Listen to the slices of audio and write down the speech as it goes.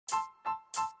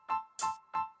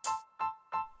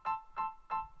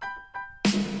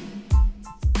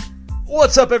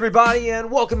What's up, everybody,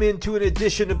 and welcome into an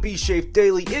edition of Be Shafe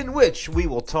Daily, in which we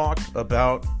will talk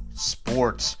about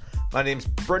sports. My name's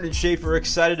Brendan Schaefer,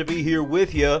 excited to be here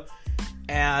with you.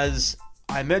 As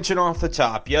I mentioned off the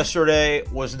top, yesterday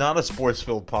was not a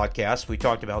sports-filled podcast. We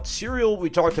talked about cereal, we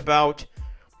talked about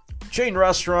chain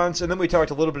restaurants, and then we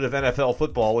talked a little bit of NFL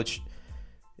football, which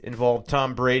involved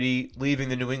Tom Brady leaving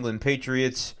the New England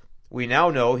Patriots. We now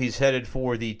know he's headed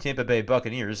for the Tampa Bay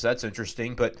Buccaneers. That's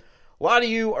interesting, but a lot of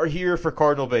you are here for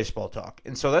Cardinal baseball talk,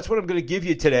 and so that's what I'm going to give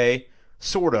you today,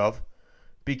 sort of,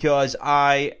 because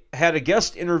I had a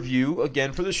guest interview,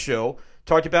 again, for the show.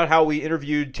 Talked about how we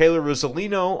interviewed Taylor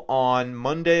Rosalino on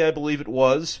Monday, I believe it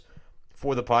was,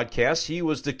 for the podcast. He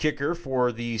was the kicker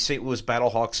for the St. Louis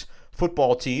Battlehawks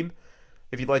football team.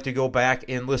 If you'd like to go back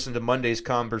and listen to Monday's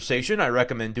conversation, I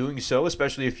recommend doing so,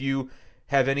 especially if you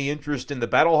have any interest in the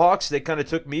Battlehawks. They kind of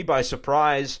took me by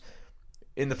surprise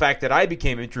in the fact that I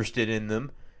became interested in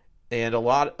them, and a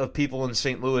lot of people in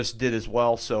St. Louis did as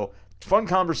well. So, fun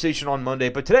conversation on Monday.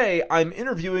 But today, I'm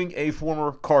interviewing a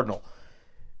former Cardinal.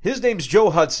 His name's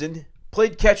Joe Hudson,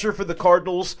 played catcher for the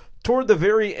Cardinals toward the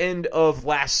very end of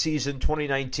last season,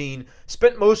 2019.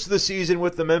 Spent most of the season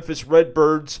with the Memphis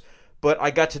Redbirds, but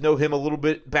I got to know him a little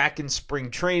bit back in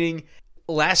spring training,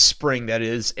 last spring, that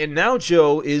is. And now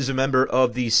Joe is a member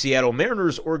of the Seattle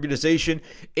Mariners organization,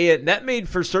 and that made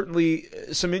for certainly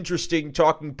some interesting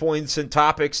talking points and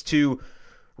topics to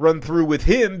run through with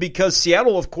him, because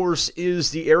Seattle, of course,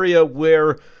 is the area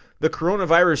where the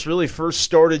coronavirus really first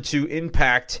started to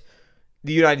impact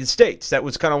the United States. That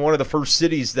was kind of one of the first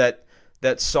cities that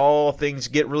saw things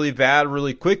get really bad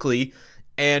really quickly.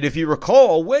 And if you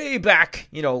recall, way back,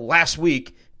 last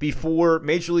week, before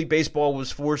Major League Baseball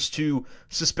was forced to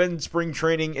suspend spring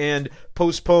training and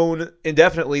postpone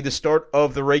indefinitely the start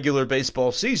of the regular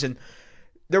baseball season,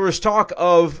 there was talk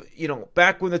of,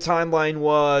 back when the timeline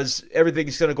was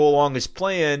everything's going to go along as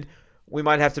planned, we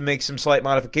might have to make some slight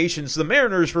modifications. The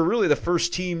Mariners were really the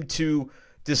first team to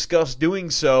discuss doing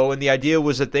so, and the idea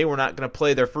was that they were not going to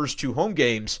play their first two home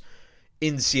games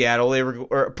in Seattle.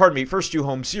 First two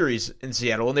home series in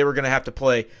Seattle, and they were going to have to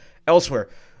play elsewhere.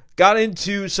 Got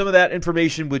into some of that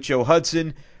information with Joe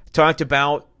Hudson, talked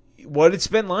about what it's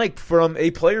been like from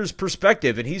a player's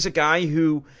perspective, and he's a guy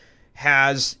who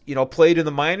has, played in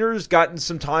the minors, gotten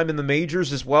some time in the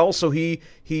majors as well, so he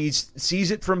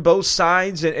sees it from both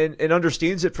sides and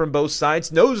understands it from both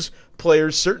sides, knows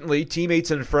players, certainly, teammates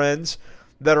and friends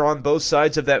that are on both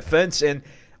sides of that fence, and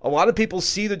a lot of people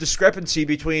see the discrepancy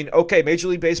between, okay, Major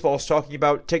League Baseball is talking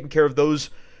about taking care of those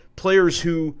players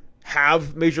who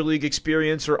have Major League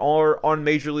experience or are on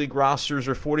Major League rosters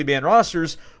or 40-man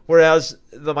rosters, whereas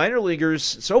the minor leaguers,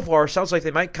 so far, sounds like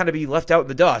they might kind of be left out in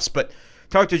the dust. But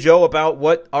talk to Joe about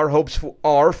what our hopes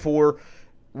are for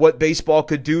what baseball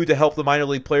could do to help the minor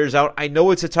league players out. I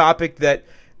know it's a topic that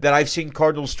I've seen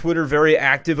Cardinals Twitter very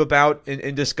active about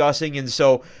in discussing, and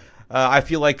so I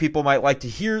feel like people might like to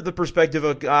hear the perspective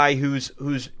of a guy who's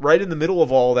right in the middle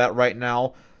of all that right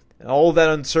now, all of that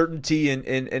uncertainty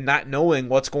and not knowing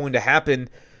what's going to happen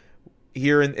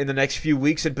here in the next few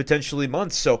weeks and potentially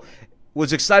months. So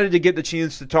was excited to get the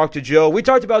chance to talk to Joe. We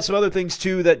talked about some other things,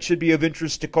 too, that should be of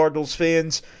interest to Cardinals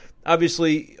fans.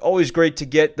 Obviously, always great to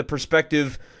get the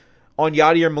perspective on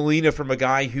Yadier Molina from a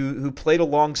guy who played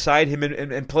alongside him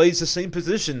and plays the same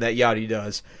position that Yadi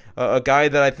does. A guy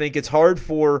that I think it's hard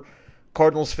for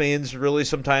Cardinals fans really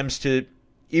sometimes to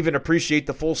even appreciate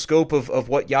the full scope of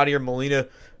what Yadier Molina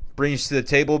brings to the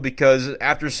table, because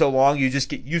after so long you just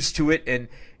get used to it and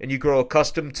you grow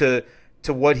accustomed to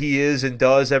what he is and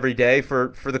does every day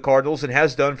for the Cardinals and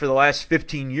has done for the last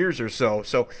 15 years or so.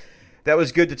 So that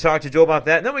was good to talk to Joe about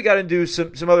that. And then we got into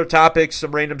some other topics,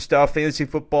 some random stuff, fantasy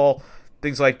football,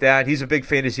 things like that. He's a big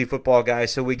fantasy football guy,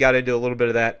 so we got into a little bit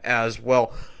of that as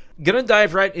well. Going to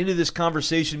dive right into this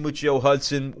conversation with Joe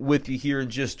Hudson with you here in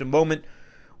just a moment.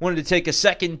 Wanted to take a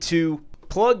second to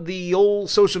plug the old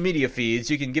social media feeds.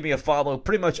 You can give me a follow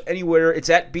pretty much anywhere. It's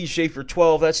at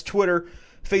bschaefer12. That's Twitter,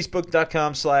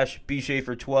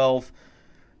 facebook.com/bschaefer12.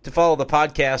 To follow the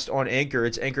podcast on Anchor,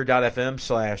 it's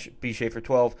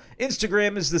anchor.fm/bschaefer12.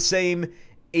 Instagram is the same,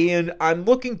 and I'm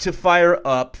looking to fire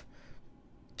up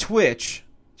Twitch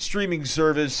streaming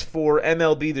service for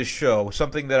MLB The Show,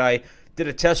 something that I did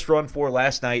a test run for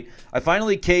last night. I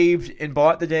finally caved and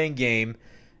bought the dang game.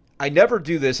 I never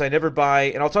do this. I never buy,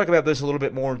 and I'll talk about this a little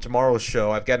bit more in tomorrow's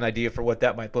show. I've got an idea for what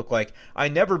that might look like. I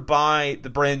never buy the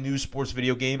brand new sports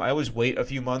video game. I always wait a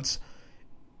few months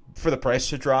for the price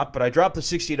to drop, but I dropped the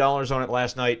 $60 on it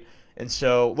last night, and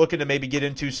so looking to maybe get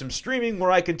into some streaming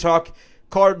where I can talk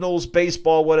Cardinals,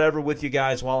 baseball, whatever with you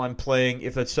guys while I'm playing,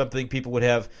 if it's something people would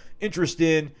have interest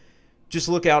in. just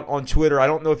look out on Twitter. I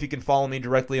don't know if you can follow me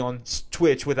directly on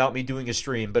Twitch without me doing a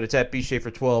stream, but it's at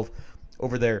bshafer12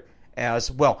 over there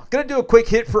as well. Going to do a quick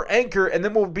hit for Anchor, and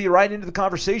then we'll be right into the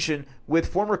conversation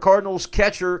with former Cardinals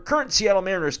catcher, current Seattle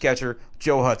Mariners catcher,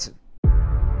 Joe Hudson.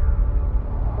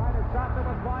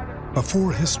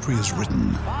 Before history is written,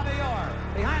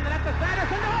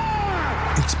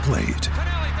 it's played.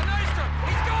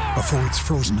 Before it's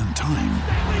frozen in time,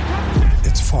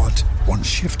 it's fought one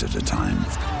shift at a time.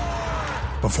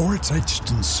 Before it's etched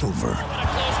in silver,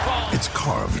 it's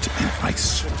carved in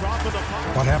ice.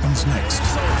 What happens next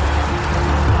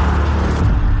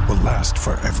will last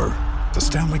forever. The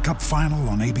Stanley Cup Final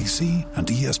on ABC and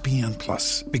ESPN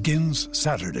Plus begins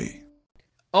Saturday.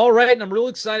 All right, and I'm real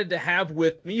excited to have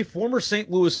with me former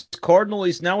St. Louis Cardinal.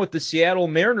 He's now with the Seattle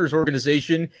Mariners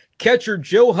organization, catcher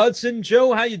Joe Hudson.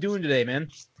 Joe, how you doing today, man?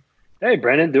 Hey,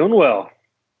 Brandon, doing well.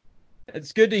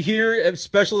 It's good to hear,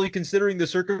 especially considering the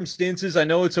circumstances. I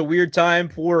know it's a weird time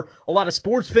for a lot of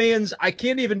sports fans. I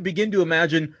can't even begin to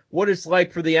imagine what it's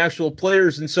like for the actual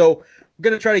players. And so we're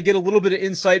going to try to get a little bit of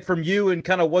insight from you and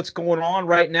kind of what's going on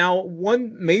right now.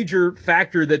 One major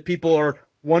factor that people are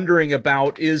wondering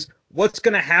about is what's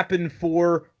going to happen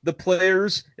for the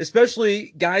players,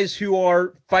 especially guys who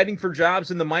are fighting for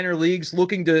jobs in the minor leagues,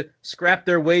 looking to scrap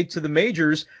their way to the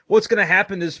majors. What's going to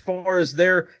happen as far as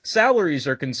their salaries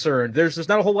are concerned? There's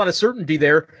not a whole lot of certainty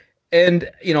there.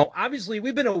 And, obviously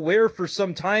we've been aware for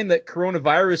some time that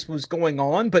coronavirus was going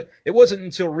on, but it wasn't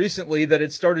until recently that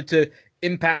it started to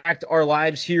impact our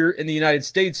lives here in the United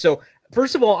States. So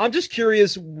first of all, I'm just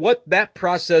curious what that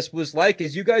process was like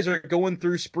as you guys are going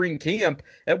through spring camp.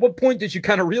 At what point did you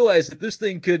kind of realize that this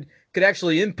thing could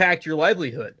actually impact your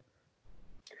livelihood?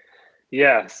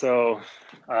 Yeah, so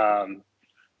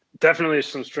definitely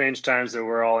some strange times that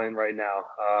we're all in right now.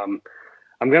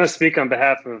 I'm going to speak on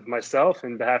behalf of myself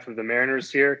and behalf of the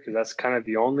Mariners here because that's kind of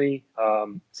the only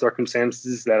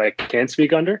circumstances that I can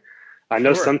speak under. I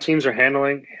know Sure. some teams are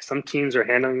handling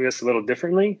this a little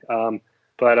differently.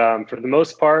 But for the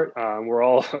most part, we're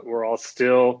all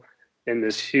still in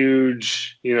this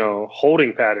huge,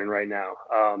 holding pattern right now.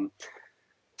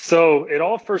 So it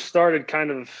all first started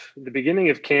kind of the beginning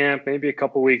of camp, maybe a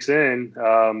couple weeks in.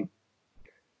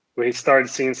 We started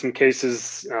seeing some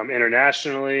cases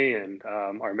internationally, and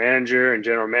our manager and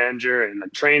general manager and the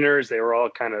trainers, they were all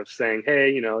kind of saying,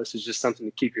 hey, this is just something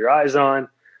to keep your eyes on.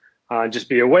 Just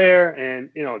be aware. And,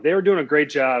 they were doing a great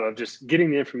job of just getting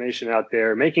the information out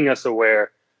there, making us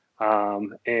aware,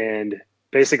 and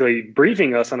basically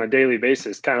briefing us on a daily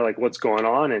basis, kind of like what's going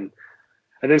on. And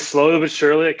then slowly but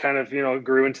surely, it kind of,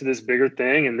 grew into this bigger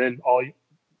thing. And then all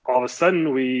of a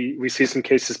sudden we see some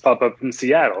cases pop up in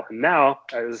Seattle. And now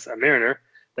as a Mariner,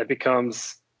 that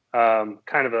becomes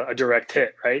kind of a direct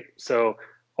hit, right? So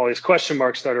all these question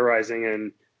marks start arising,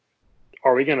 and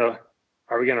are we going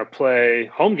to play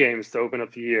home games to open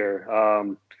up the year?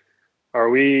 Are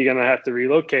we going to have to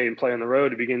relocate and play on the road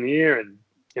to begin the year? And,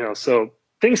 so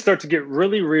things start to get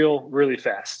really real, really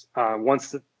fast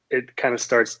once it kind of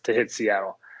starts to hit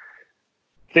Seattle.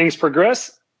 Things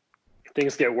progress.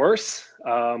 Things get worse.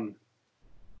 The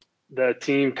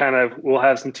team we'll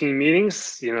have some team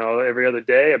meetings, every other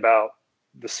day about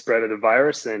the spread of the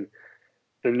virus. And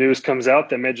the news comes out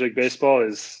that Major League Baseball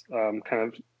is kind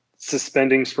of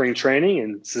suspending spring training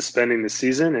and suspending the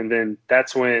season. And then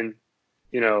that's when,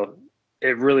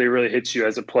 it really, really hits you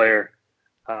as a player.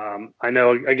 I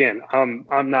know, again,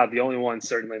 I'm not the only one,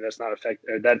 certainly,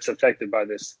 that's affected by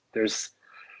this. There's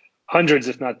hundreds,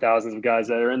 if not thousands of guys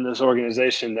that are in this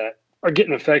organization that are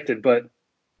getting affected, but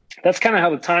that's kind of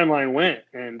how the timeline went.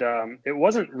 And it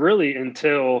wasn't really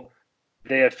until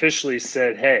they officially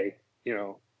said, hey,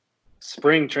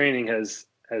 spring training has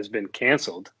been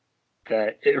canceled,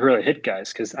 that it really hit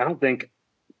guys. Because I don't think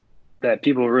that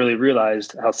people really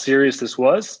realized how serious this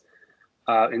was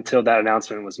until that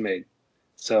announcement was made.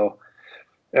 So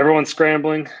everyone's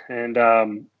scrambling, and I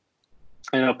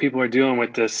know people are dealing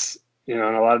with this, in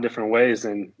a lot of different ways,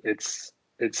 and it's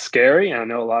scary. And I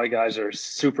know a lot of guys are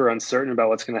super uncertain about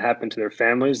what's going to happen to their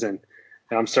families, and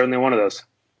I'm certainly one of those.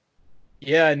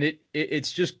 Yeah, and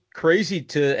it's just crazy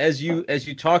to as you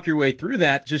talk your way through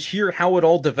that, just hear how it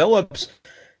all develops,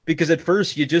 because at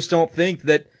first you just don't think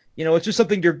that, it's just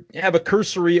something to have a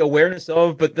cursory awareness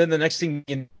of, but then the next thing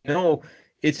you know,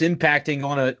 it's impacting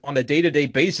on a day-to-day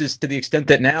basis to the extent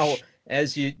that now,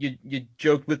 as you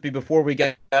joked with me before we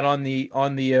got on the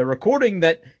recording,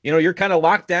 that you're kind of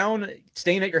locked down,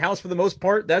 staying at your house for the most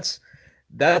part. That's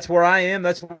where I am.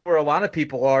 That's where a lot of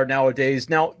people are nowadays.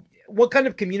 Now, what kind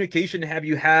of communication have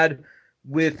you had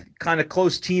with kind of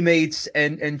close teammates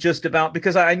and just about,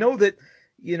 because I know that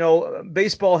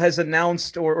baseball has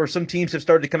announced, or some teams have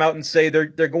started to come out and say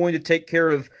they're going to take care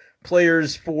of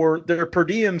players for their per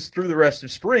diems through the rest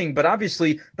of spring. But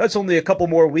obviously that's only a couple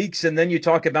more weeks. And then you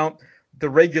talk about the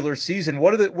regular season.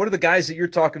 What are the guys that you're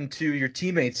talking to, your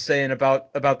teammates, saying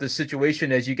about this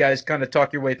situation as you guys kind of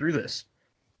talk your way through this?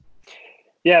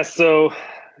 Yeah. So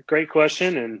great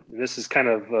question. And this is kind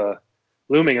of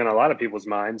looming on a lot of people's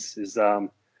minds is,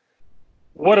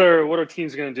 what are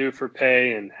teams going to do for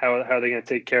pay, and how are they going to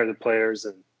take care of the players?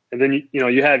 And then,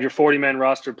 you have your 40-man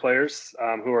roster players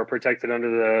who are protected under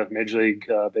the Major League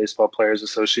Baseball Players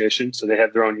Association. So they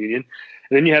have their own union.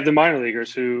 And then you have the minor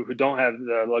leaguers who don't have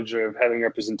the luxury of having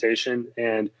representation.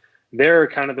 And they're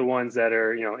kind of the ones that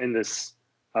are, in this,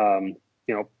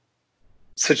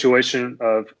 situation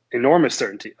of enormous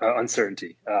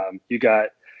uncertainty.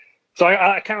 So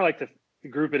I kind of like to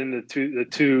group it into the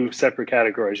two separate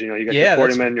categories. You got your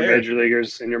 40-men, your major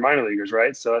leaguers, and your minor leaguers,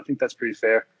 right? So I think that's pretty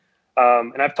fair.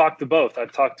 And I've talked to both.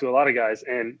 I've talked to a lot of guys,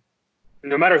 and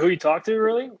no matter who you talk to,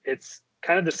 really, it's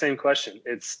kind of the same question.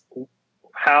 It's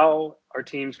how are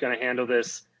teams going to handle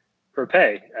this for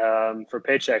pay, for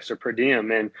paychecks or per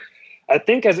diem? And I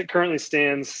think as it currently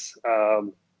stands,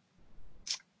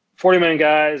 40-man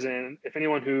guys, and if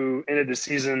anyone who ended the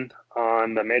season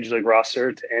on the Major League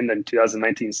roster to end the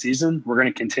 2019 season, we're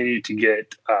going to continue to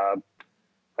get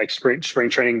like spring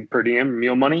training per diem,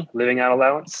 meal money, living out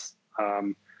allowance,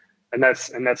 and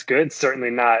that's good. Certainly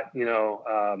not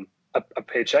a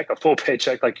paycheck, a full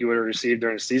paycheck like you would have received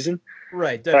during the season.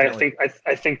 Right. Definitely. But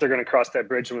I think they're going to cross that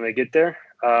bridge when they get there.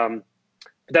 But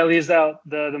that leaves out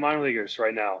the minor leaguers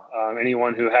right now.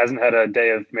 Anyone who hasn't had a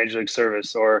day of Major League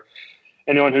service, or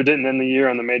anyone who didn't end the year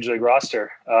on the Major League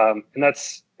roster, and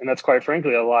that's quite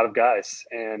frankly a lot of guys,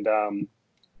 and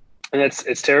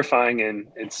it's terrifying, and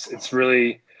it's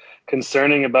really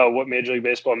concerning about what Major League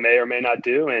Baseball may or may not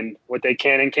do, and what they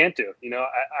can and can't do.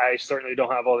 I certainly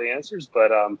don't have all the answers,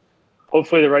 but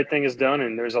hopefully the right thing is done.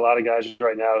 And there's a lot of guys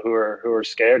right now who are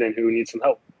scared and who need some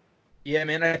help. Yeah,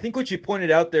 man, I think what you pointed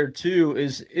out there too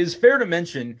is fair to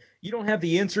mention. You don't have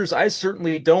the answers. I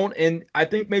certainly don't. And I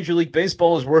think Major League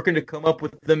Baseball is working to come up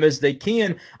with them as they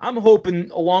can. I'm hoping,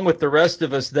 along with the rest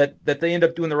of us, that they end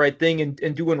up doing the right thing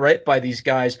and doing right by these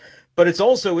guys. But it's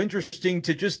also interesting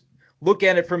to just look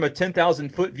at it from a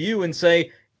 10,000-foot view and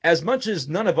say, as much as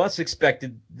none of us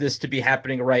expected this to be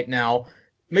happening right now,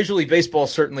 Major League Baseball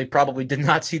certainly probably did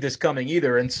not see this coming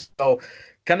either. And so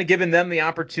kind of giving them the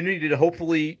opportunity to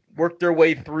hopefully work their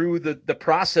way through the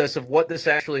process of what this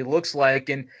actually looks like.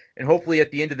 And hopefully at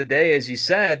the end of the day, as you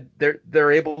said,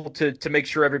 they're able to make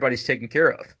sure everybody's taken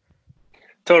care of.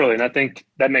 Totally. And I think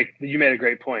you made a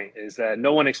great point, is that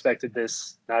no one expected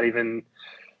this, not even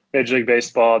Major League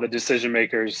Baseball, the decision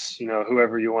makers,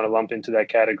 whoever you want to lump into that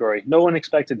category. No one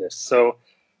expected this. So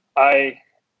I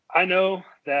know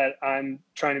that I'm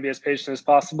trying to be as patient as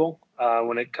possible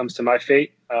when it comes to my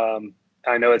fate.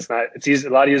 I know it's a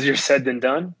lot easier said than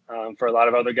done for a lot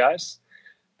of other guys,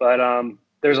 but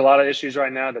there's a lot of issues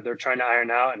right now that they're trying to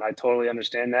iron out, and I totally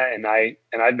understand that. And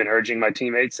I've been urging my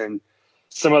teammates and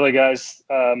some other guys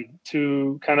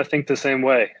to kind of think the same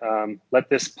way. Let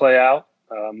this play out.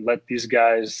 Let these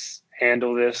guys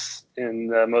handle this in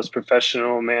the most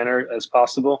professional manner as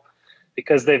possible,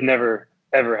 because they've never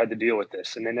ever had to deal with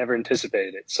this, and they never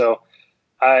anticipated it. So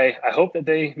I hope that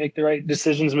they make the right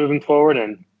decisions moving forward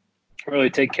and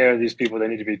really take care of these people they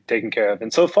need to be taken care of.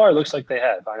 And so far, it looks like they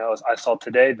have. I saw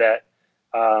today that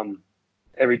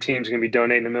every team's going to be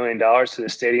donating $1 million to the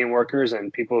stadium workers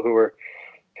and people who are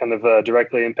kind of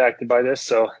directly impacted by this.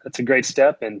 So that's a great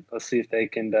step, and let's see if they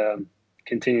can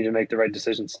continue to make the right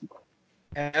decisions.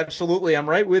 Absolutely. I'm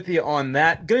right with you on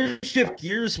that. Going to shift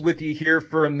gears with you here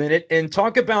for a minute and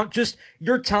talk about just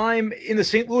your time in the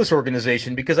St. Louis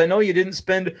organization, because I know you didn't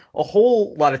spend a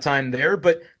whole lot of time there,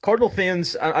 but Cardinal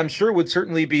fans, I'm sure, would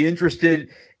certainly be interested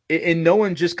in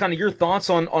knowing just kind of your thoughts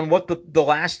on what the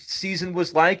last season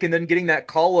was like, and then getting that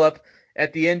call up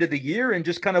at the end of the year, and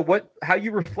just kind of how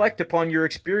you reflect upon your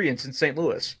experience in St.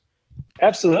 Louis.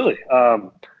 Absolutely.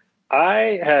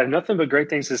 I have nothing but great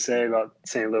things to say about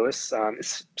St. Louis,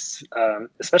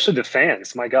 especially the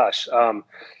fans. My gosh.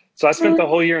 So I spent the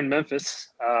whole year in Memphis,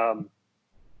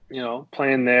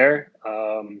 playing there.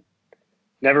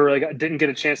 Never really didn't get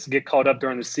a chance to get called up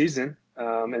during the season.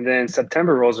 And then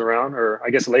September rolls around, or I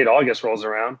guess late August rolls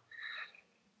around,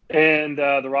 and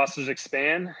the rosters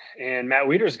expand, and Matt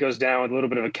Wieters goes down with a little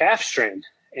bit of a calf strain.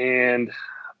 And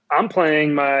I'm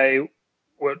playing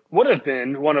what would have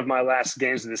been one of my last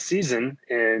games of the season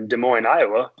in Des Moines,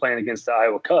 Iowa, playing against the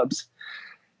Iowa Cubs.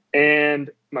 And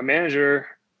my manager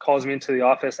calls me into the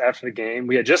office after the game.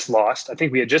 We had just lost. I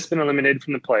think we had just been eliminated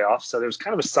from the playoffs. So there was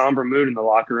kind of a somber mood in the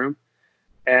locker room.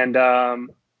 And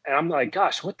I'm like,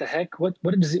 gosh, what the heck? What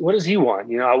does he want?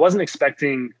 You know, I wasn't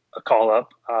expecting a call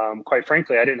up. Quite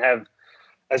frankly, I didn't have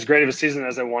as great of a season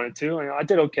as I wanted to. I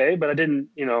did okay, but I didn't,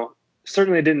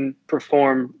 certainly didn't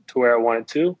perform to where I wanted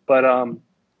to. But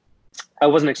I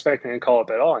wasn't expecting a call up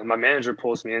at all. And my manager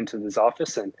pulls me into this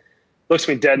office and looks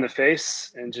me dead in the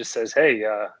face and just says, "Hey,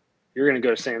 you're going to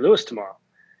go to St. Louis tomorrow."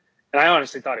 And I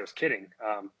honestly thought he was kidding.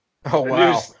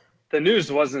 The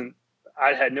news wasn't.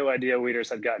 I had no idea Wieters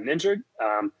had gotten injured.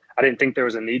 I didn't think there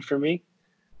was a need for me.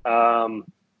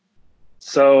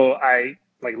 So I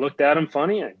looked at him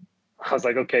funny and I was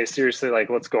like, "Okay, seriously,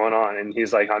 what's going on?" And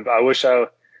he's like, I wish I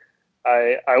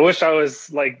was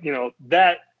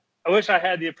that. I wish I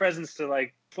had the presence to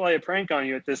play a prank on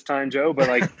you at this time, Joe.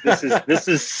 But this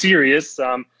is serious.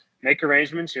 Make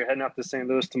arrangements. You're heading up to St.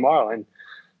 Louis tomorrow." And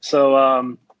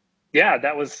so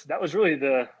that was really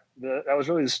the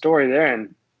story there.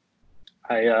 And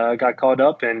I got called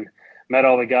up and met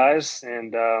all the guys,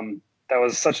 and that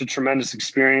was such a tremendous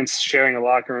experience, sharing a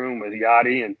locker room with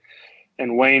Yadi and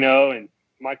Waino and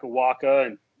Michael Waka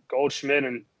and Goldschmidt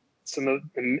and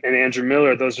and Andrew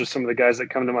Miller. Those are some of the guys that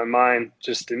come to my mind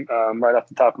just right off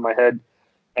the top of my head.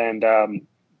 And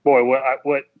boy,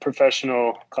 what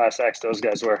professional class acts those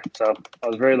guys were. So I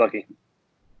was very lucky.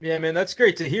 Yeah, man, that's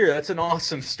great to hear. That's an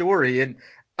awesome story. And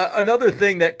another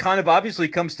thing that kind of obviously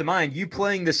comes to mind, you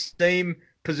playing the same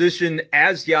position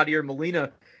as Yadier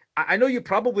Molina. I know you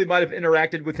probably might have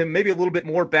interacted with him maybe a little bit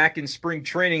more back in spring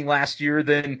training last year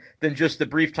than just the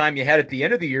brief time you had at the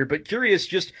end of the year. But curious,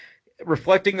 just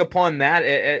reflecting upon that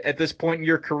at this point in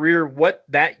your career, what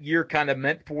that year kind of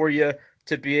meant for you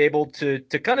to be able to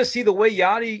kind of see the way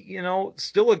Yadi,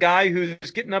 still a guy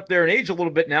who's getting up there in age a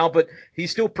little bit now, but he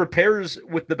still prepares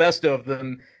with the best of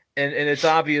them. And it's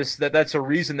obvious that that's a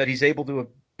reason that he's able to have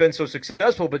been so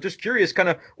successful. But just curious kind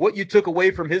of what you took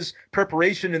away from his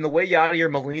preparation and the way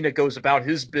Yadier Molina goes about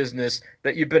his business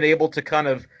that you've been able to kind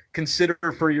of consider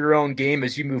for your own game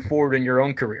as you move forward in your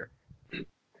own career.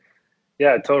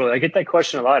 Yeah, totally. I get that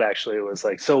question a lot, actually. It was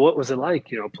so what was it like,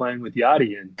 playing with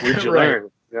Yadi, and what did you Right.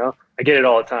 learn? I get it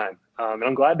all the time. And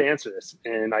I'm glad to answer this.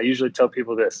 And I usually tell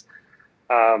people this.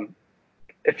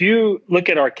 If you look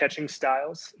at our catching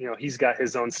styles, he's got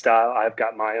his own style. I've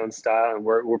got my own style, and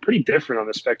we're pretty different on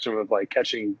the spectrum of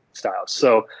catching styles.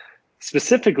 So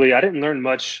specifically, I didn't learn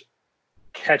much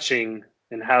catching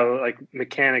and how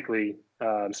mechanically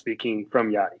speaking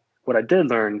from Yadi. What I did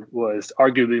learn was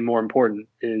arguably more important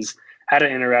is how to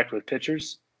interact with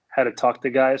pitchers, how to talk to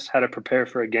guys, how to prepare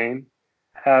for a game,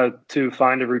 how to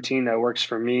find a routine that works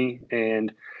for me,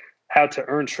 and how to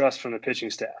earn trust from the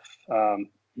pitching staff.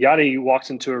 Yadi walks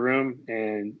into a room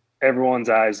and everyone's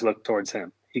eyes look towards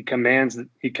him. He commands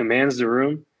the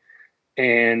room,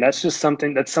 and that's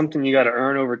something you got to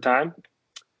earn over time.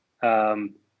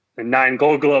 And 9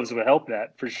 Gold Gloves would help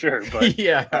that for sure. But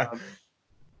Yeah.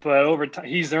 But over time,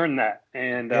 he's earned that,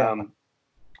 and Yeah.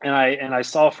 and I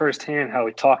saw firsthand how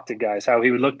he talked to guys, how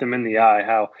he would look them in the eye,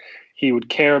 how he would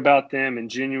care about them and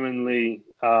genuinely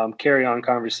carry on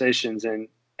conversations,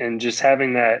 and just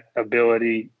having that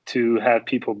ability to have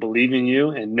people believe in you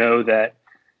and know that,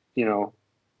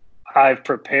 I've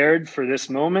prepared for this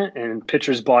moment and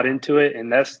pitchers bought into it.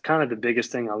 And that's kind of the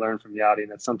biggest thing I learned from Yadi.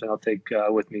 And that's something I'll take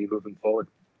with me moving forward.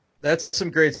 That's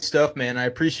some great stuff, man. I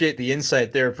appreciate the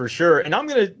insight there for sure. And I'm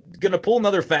gonna pull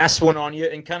another fast one on you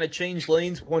and kind of change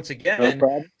lanes once again. No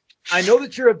problem. I know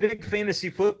that you're a big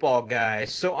fantasy football guy,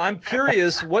 so I'm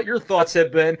curious what your thoughts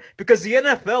have been, because the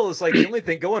NFL is the only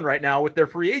thing going right now with their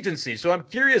free agency. So I'm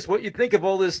curious what you think of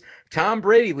all this Tom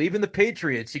Brady leaving the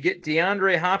Patriots. You get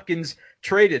DeAndre Hopkins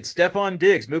traded, Stephon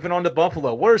Diggs moving on to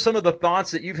Buffalo. What are some of the thoughts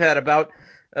that you've had about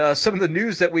some of the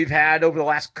news that we've had over the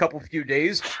last few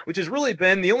days, which has really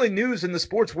been the only news in the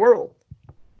sports world?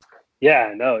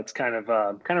 Yeah, no, it's kind of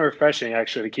refreshing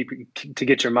actually to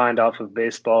get your mind off of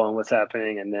baseball and what's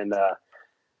happening, and then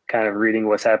kind of reading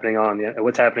what's happening with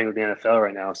the NFL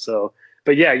right now. So,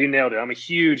 but yeah, you nailed it. I'm a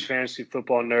huge fantasy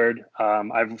football nerd.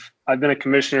 I've been a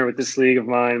commissioner with this league of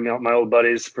mine, my old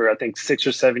buddies, for I think 6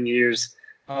 or 7 years.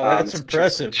 Oh, that's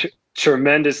impressive.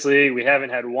 Tremendous league. We haven't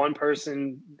had one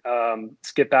person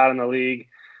skip out in the league.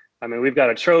 I mean, we've got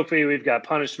a trophy, we've got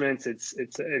punishments. It's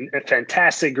a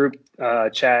fantastic group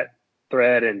chat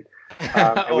thread, and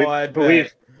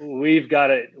we've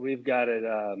got it. We've got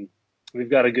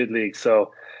a good league.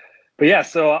 So, but yeah,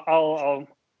 so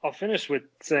I'll finish with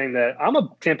saying that I'm a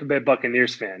Tampa Bay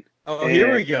Buccaneers fan. Oh,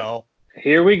 here we go.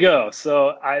 Here we go.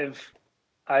 So I've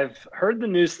heard the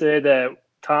news today that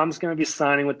Tom's going to be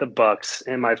signing with the Bucks.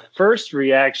 And my first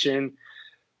reaction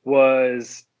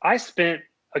was I spent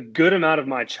a good amount of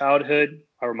my childhood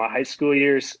or my high school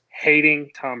years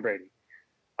hating Tom Brady.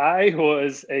 I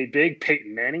was a big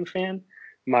Peyton Manning fan.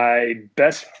 My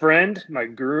best friend,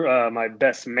 my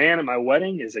best man at my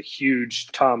wedding is a huge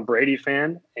Tom Brady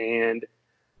fan. And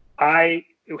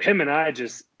him and I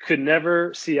just could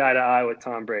never see eye to eye with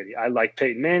Tom Brady. I liked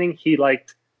Peyton Manning. He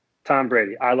liked Tom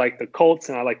Brady. I liked the Colts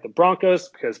and I liked the Broncos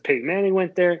because Peyton Manning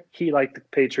went there. He liked the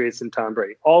Patriots and Tom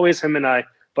Brady. Always him and I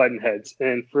button heads.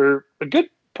 And for a good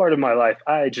part of my life,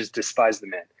 I just despised the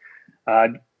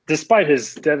man. Despite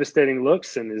his devastating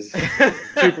looks and his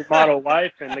supermodel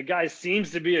life, and the guy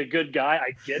seems to be a good guy.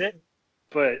 I get it.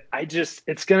 But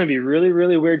it's going to be really,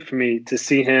 really weird for me to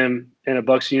see him in a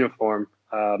Bucs uniform.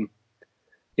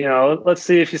 Let's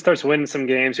see if he starts winning some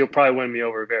games. He'll probably win me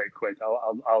over very quick.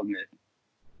 I'll admit.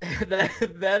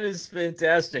 That is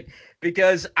fantastic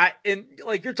because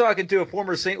you're talking to a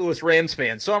former St. Louis Rams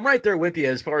fan, so I'm right there with you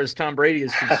as far as Tom Brady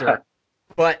is concerned.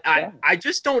 But I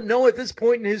just don't know at this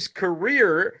point in his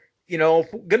career,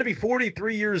 going to be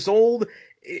 43 years old.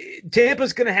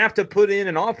 Tampa's going to have to put in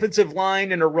an offensive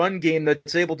line and a run game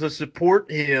that's able to support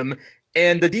him.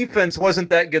 And the defense wasn't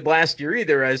that good last year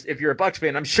either, as if you're a Bucs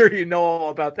fan. I'm sure you know all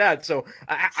about that. So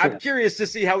I'm curious to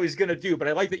see how he's going to do. But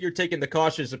I like that you're taking the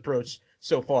cautious approach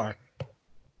so far.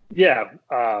 Yeah,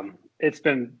 it's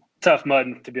been tough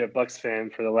mud to be a Bucs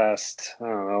fan for the last, I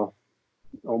don't know,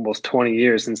 almost 20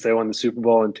 years since they won the Super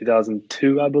Bowl in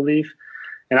 2002, I believe.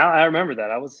 And I remember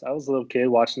that. I was a little kid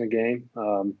watching the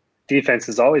game. Defense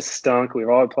has always stunk.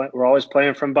 We're always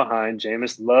playing from behind.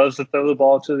 Jameis loves to throw the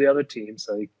ball to the other team,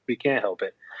 so we can't help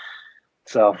it.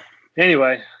 So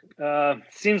anyway,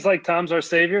 seems like Tom's our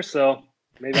savior, so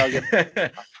maybe I'll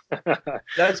get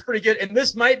That's pretty good. And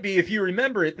this might be, if you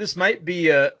remember it, this might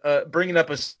be bringing up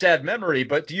a sad memory,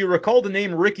 but do you recall the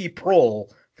name Ricky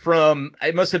Proehl from,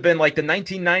 it must have been like the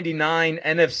 1999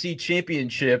 NFC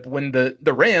Championship when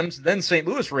the Rams, then St.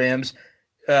 Louis Rams,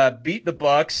 beat the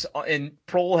Bucs, and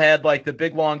Proehl had like the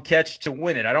big long catch to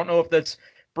win it. I don't know if that's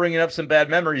bringing up some bad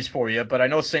memories for you, but I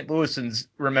know St. Louisans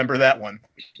remember that one.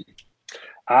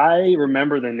 I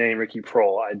remember the name Ricky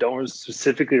Proehl. I don't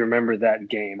specifically remember that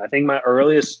game. I think my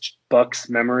earliest Bucs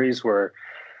memories were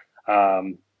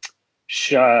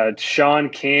Sean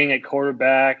King at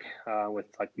quarterback with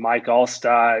like Mike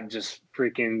Allstott just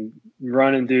freaking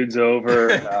running dudes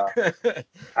over.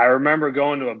 I remember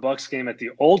going to a Bucs game at the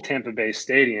old Tampa Bay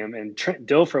Stadium, and Trent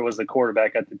Dilfer was the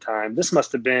quarterback at the time. This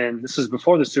was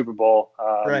before the Super Bowl,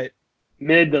 right?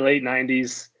 Mid to late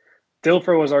 90s.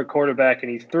 Dilfer was our quarterback,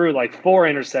 and he threw like 4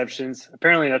 interceptions.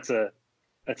 Apparently, that's a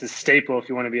staple if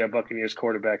you want to be a Buccaneers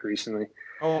quarterback recently.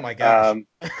 Oh my gosh!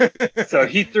 So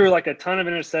he threw like a ton of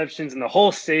interceptions, and the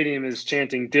whole stadium is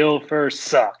chanting "Dilfer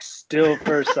sucks,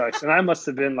 Dilfer sucks." And I must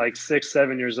have been like 6,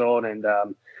 7 years old, and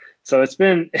so it's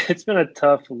been a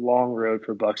tough, long road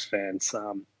for Bucs fans.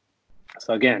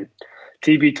 So again,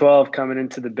 TB12 coming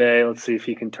into the Bay. Let's see if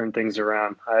he can turn things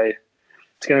around.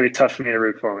 It's going to be tough for me to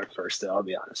root for him at first, though, I'll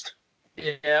be honest.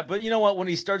 Yeah, but you know what? When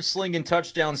he starts slinging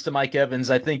touchdowns to Mike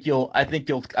Evans, I think he'll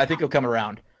come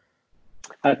around.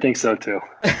 I think so too.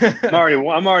 I'm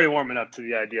already warming up to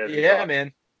the idea. Yeah,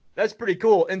 man, that's pretty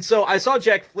cool. And so I saw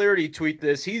Jack Flaherty tweet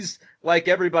this. He's like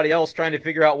everybody else trying to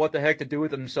figure out what the heck to do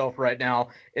with himself right now.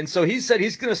 And so he said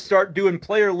he's going to start doing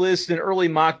player lists and early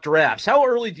mock drafts. How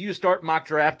early do you start mock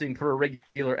drafting for a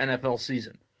regular NFL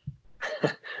season?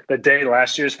 The day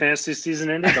last year's fantasy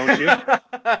season ended, don't you?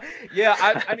 Yeah,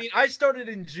 I mean, I started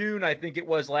in June, I think it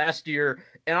was last year,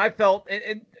 and I felt,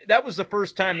 and that was the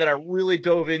first time that I really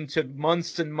dove into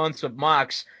months and months of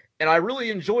mocks, and I really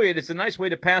enjoy it. It's a nice way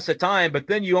to pass the time, but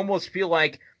then you almost feel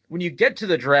like when you get to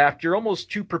the draft, you're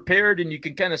almost too prepared and you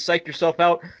can kind of psych yourself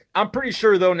out. I'm pretty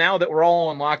sure, though, now that we're all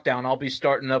on lockdown, I'll be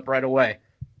starting up right away.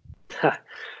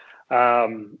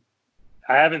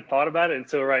 I haven't thought about it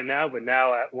until right now, but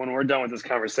now when we're done with this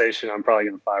conversation, I'm probably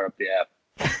going to fire up the app.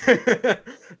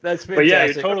 That's fantastic. But yeah,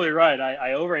 you're totally right. I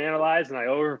overanalyze and I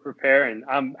over-prepare, and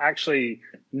I'm actually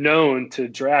known to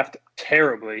draft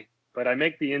terribly, but I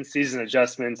make the in-season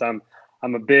adjustments. I'm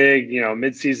a big,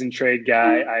 mid-season trade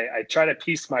guy. I try to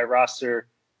piece my roster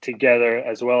together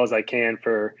as well as I can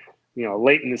for,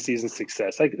 late in the season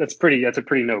success. That's a pretty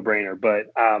no-brainer.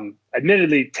 But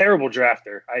admittedly, terrible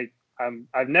drafter.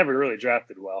 I've never really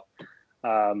drafted well,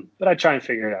 but I try and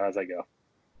figure it out as I go.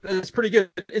 That's pretty good.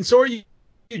 And so are you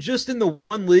just in the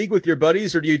one league with your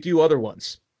buddies, or do you do other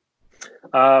ones?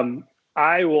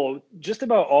 I will just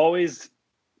about always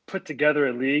put together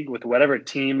a league with whatever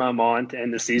team I'm on to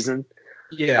end the season.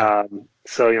 Yeah.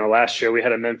 So, last year we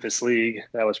had a Memphis league.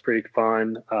 That was pretty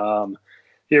fun.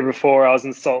 year before I was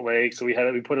in Salt Lake, so we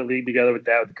put a league together with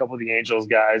that with a couple of the Angels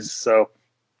guys. So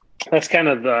that's kind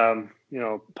of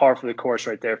par for the course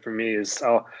right there for me. Is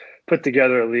I'll put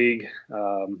together a league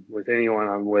with anyone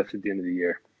I'm with at the end of the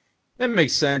year. That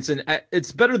makes sense, and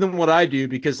it's better than what I do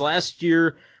because last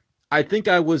year I think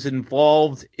I was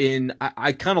involved in.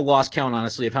 I kind of lost count,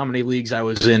 honestly, of how many leagues I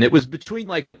was in. It was between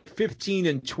like 15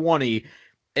 and 20,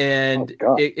 and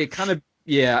it kind of.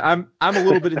 Yeah, I'm a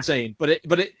little bit insane, but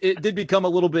it did become a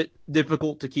little bit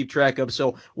difficult to keep track of.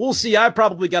 So we'll see. I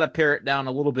probably got to pare it down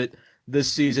a little bit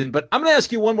this season. But I'm going to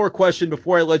ask you one more question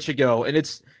before I let you go, and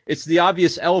it's the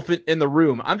obvious elephant in the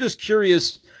room. I'm just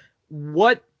curious,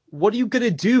 what are you going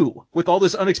to do with all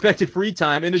this unexpected free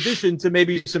time in addition to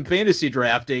maybe some fantasy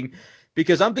drafting?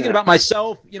 Because I'm thinking about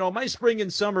myself. My spring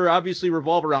and summer obviously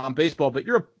revolve around baseball, but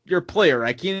you're a player.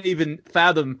 I can't even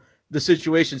fathom the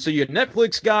situation. So you're a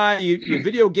Netflix guy, you're a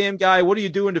video game guy. What are you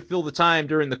doing to fill the time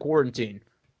during the quarantine?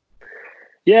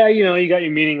 Yeah, you got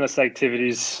your meaningless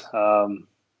activities.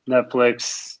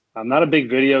 Netflix. I'm not a big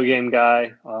video game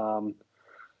guy.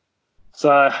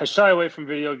 So I shy away from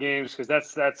video games because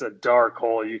that's a dark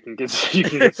hole you can get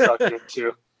sucked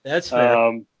into. That's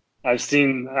fair. I've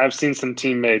seen some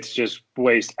teammates just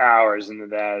waste hours into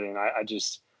that, and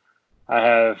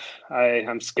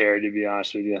I'm scared, to be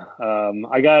honest with you.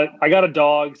 I got a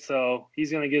dog, so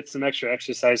he's going to get some extra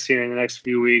exercise here in the next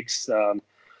few weeks.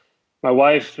 My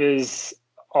wife is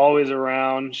always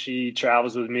around. She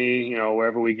travels with me,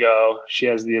 wherever we go. She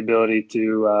has the ability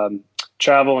to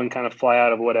travel and kind of fly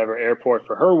out of whatever airport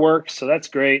for her work. So that's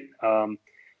great.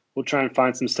 We'll try and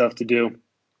find some stuff to do.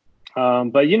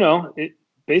 But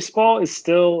baseball is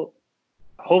still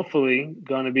hopefully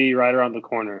going to be right around the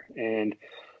corner. And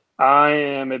I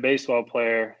am a baseball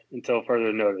player until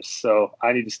further notice. So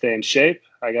I need to stay in shape.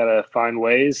 I got to find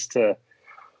ways to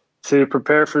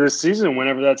prepare for this season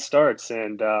whenever that starts.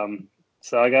 And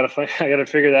so I got to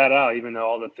figure that out, even though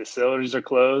all the facilities are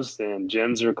closed and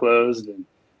gyms are closed. And,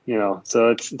 so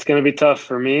it's going to be tough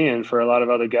for me and for a lot of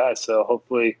other guys. So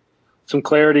hopefully some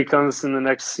clarity comes in the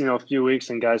next, few weeks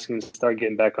and guys can start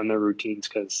getting back on their routines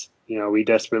because, we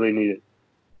desperately need it.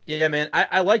 Yeah, man,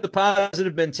 I like the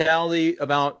positive mentality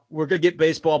about we're going to get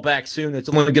baseball back soon. It's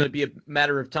only going to be a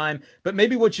matter of time. But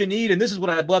maybe what you need, and this is what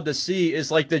I'd love to see,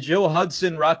 is like the Joe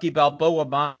Hudson, Rocky Balboa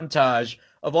montage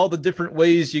of all the different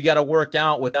ways you got to work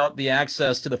out without the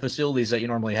access to the facilities that you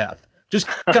normally have. Just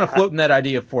kind of floating that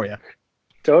idea for you.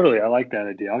 Totally. I like that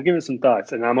idea. I'll give it some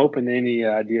thoughts, and I'm open to any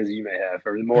ideas you may have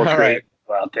or more creative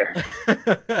out there.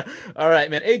 All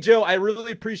right, man. Hey, Joe, I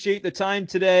really appreciate the time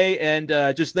today, and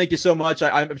just thank you so much.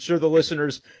 I'm sure the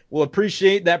listeners will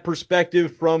appreciate that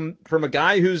perspective from a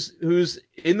guy who's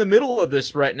in the middle of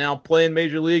this right now, playing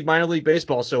Major League, Minor League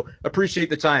Baseball. So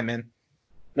appreciate the time, man.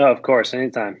 No, of course.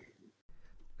 Anytime.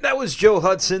 That was Joe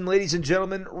Hudson, ladies and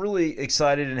gentlemen. Really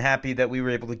excited and happy that we were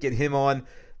able to get him on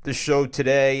the show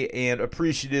today, and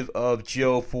appreciative of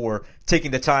Joe for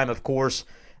taking the time, of course.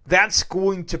 That's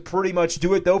going to pretty much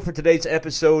do it, though, for today's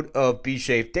episode of Be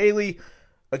Shafe Daily.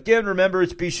 Again, remember,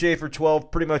 it's Be Shafer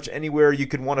 12, pretty much anywhere you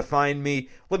could want to find me.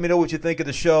 Let me know what you think of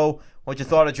the show, what you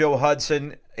thought of Joe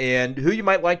Hudson, and who you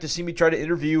might like to see me try to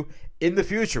interview in the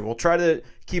future. We'll try to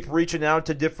keep reaching out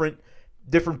to different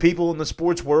people in the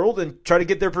sports world and try to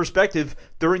get their perspective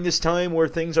during this time where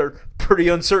things are pretty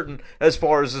uncertain as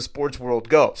far as the sports world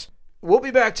goes. We'll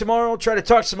be back tomorrow, try to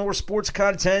talk some more sports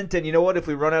content, and you know what? If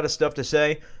we run out of stuff to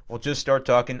say, we'll just start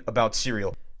talking about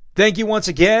cereal. Thank you once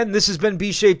again. This has been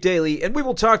Be Shafe Daily, and we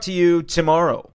will talk to you tomorrow.